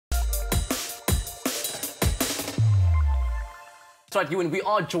That's right, Ewan. We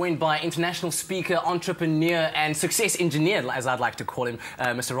are joined by international speaker, entrepreneur and success engineer, as I'd like to call him,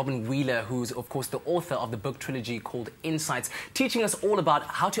 Mr. Robin Wheeler, who's, of course, the author of the book trilogy called Insights, teaching us all about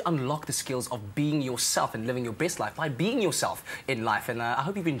how to unlock the skills of being yourself and living your best life by being yourself in life. And I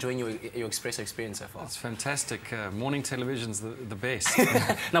hope you've been enjoying your eXpresso experience so far. That's fantastic. Morning television's the best.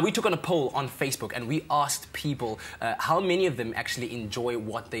 Now, we took on a poll on Facebook and we asked people how many of them actually enjoy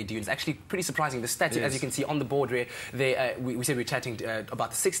what they do. It's actually pretty surprising. The stats, as you can see on the board, where we said we're chatting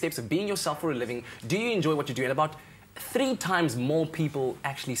about the 6 steps of being yourself for a living. Do you enjoy what you do? And about 3 times more people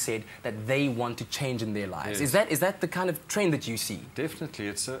actually said that they want to change in their lives. Yes. Is that the kind of trend that you see? Definitely.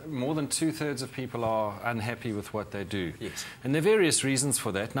 It's more than 2/3 of people are unhappy with what they do. Yes. And there are various reasons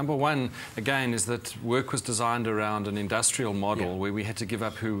for that. Number one, again, is that work was designed around an industrial model where we had to give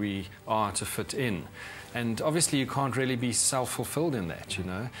up who we are to fit in. And obviously you can't really be self-fulfilled in that, you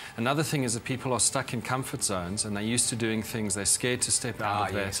know. Another thing is that people are stuck in comfort zones and they're used to doing things, they're scared to step out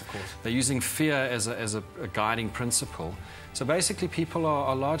of that. Yes, of course. They're using fear as a guiding principle. So basically people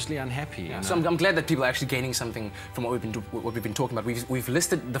are largely unhappy. Yeah. So I'm glad that people are actually gaining something from what we've been talking about. We've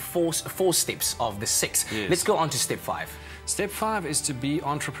listed the four steps of the 6. Yes. Let's go on to step 5. Step 5 is to be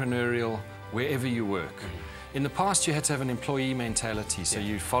entrepreneurial wherever you work. In the past, you had to have an employee mentality, so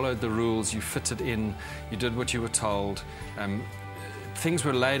you followed the rules, you fitted in, you did what you were told. Things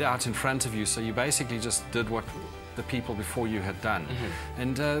were laid out in front of you, so you basically just did what the people before you had done.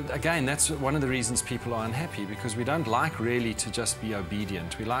 And again, that's one of the reasons people are unhappy, because we don't like really to just be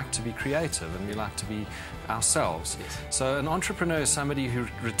obedient. We like to be creative and we like to be ourselves. So an entrepreneur is somebody who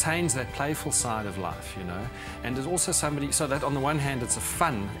retains that playful side of life, you know, and is also somebody, so that on the one hand it's a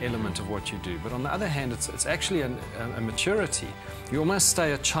fun element of what you do, but on the other hand it's actually a maturity. You almost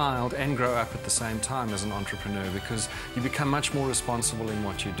stay a child and grow up at the same time as an entrepreneur, because you become much more responsible in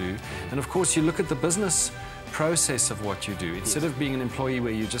what you do. And of course you look at the business process of what you do. Instead of being an employee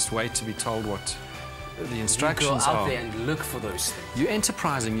where you just wait to be told what the instructions are. You go out are. there and look for those things. You're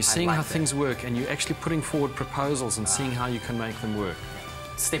enterprising, you're seeing how things work, and you're actually putting forward proposals and seeing how you can make them work.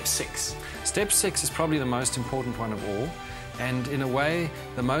 Step 6. Step 6 is probably the most important one of all, and in a way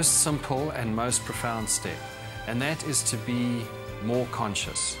the most simple and most profound step, and that is to be more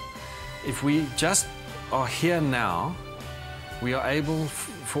conscious. If we just are here now, we are able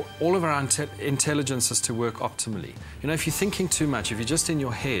for all of our intelligences to work optimally. You know, if you're thinking too much, if you're just in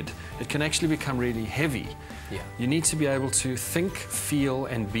your head, it can actually become really heavy. You need to be able to think, feel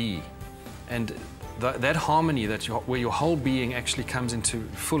and be. And that harmony, where your whole being actually comes into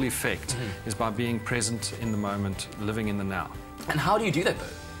full effect, is by being present in the moment, living in the now. And how do you do that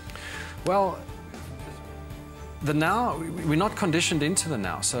though? Well, the now, we're not conditioned into the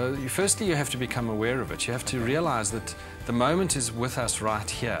now. So firstly, you have to become aware of it. You have to realize that the moment is with us right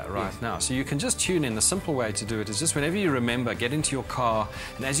here, right now. So you can just tune in. The simple way to do it is just whenever you remember, get into your car,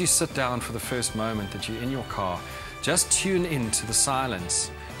 and as you sit down for the first moment that you're in your car, just tune in to the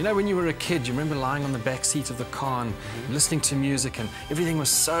silence. You know, when you were a kid, you remember lying on the back seat of the car and listening to music, and everything was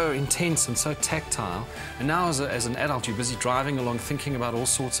so intense and so tactile. And now as an adult, you're busy driving along, thinking about all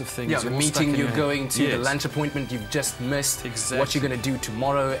sorts of things. Yeah, the meeting you're going to, the lunch appointment you've just missed, what you're going to do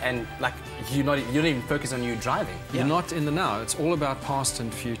tomorrow, and like you're not even focused on you driving. You're not in the now. It's all about past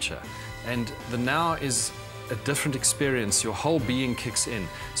and future. And the now is a different experience. Your whole being kicks in.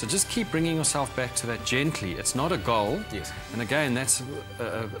 So just keep bringing yourself back to that gently. It's not a goal. And again, that's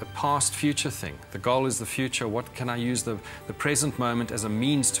a past future thing. The goal is the future. What can I use the present moment as a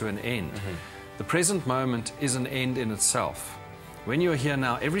means to an end? The present moment is an end in itself. When you're here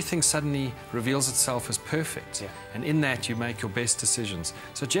now, everything suddenly reveals itself as perfect. And in that, you make your best decisions.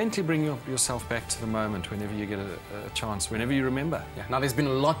 So gently bring yourself back to the moment whenever you get a chance, whenever you remember. Now, there's been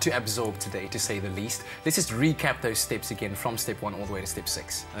a lot to absorb today, to say the least. Let's just recap those steps again from step 1 all the way to step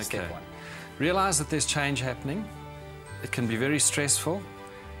 6. Step 1. Realize that there's change happening. It can be very stressful.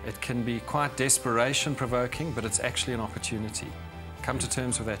 It can be quite desperation-provoking, but it's actually an opportunity. Come to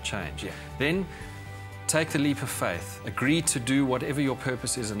terms with that change. Then, take the leap of faith. Agree to do whatever your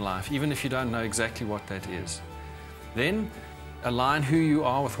purpose is in life, even if you don't know exactly what that is. Then align who you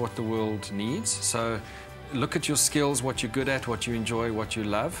are with what the world needs. So look at your skills, what you're good at, what you enjoy, what you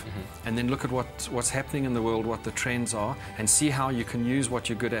love, and then look at what's happening in the world, what the trends are, and see how you can use what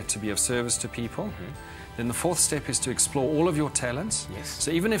you're good at to be of service to people. Then the 4th step is to explore all of your talents.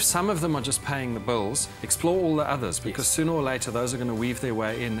 So even if some of them are just paying the bills, explore all the others, because sooner or later those are going to weave their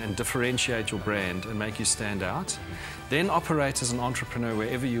way in and differentiate your brand and make you stand out. Then operate as an entrepreneur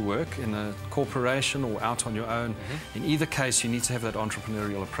wherever you work, in a corporation or out on your own. In either case, you need to have that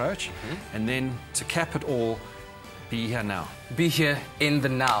entrepreneurial approach. And then to cap it all, Be here now. Be here in the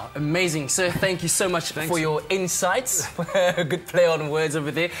now. Amazing. Sir, thank you so much for your insights. Good play on words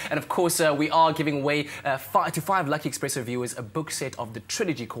over there. And of course, we are giving away to 5 lucky eXpresso viewers a book set of the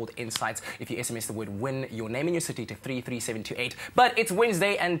trilogy called Insights. If you SMS the word win, your name and your city to 33728. But it's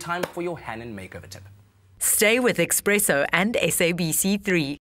Wednesday and time for your Hanan makeover tip. Stay with eXpresso and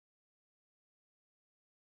SABC3.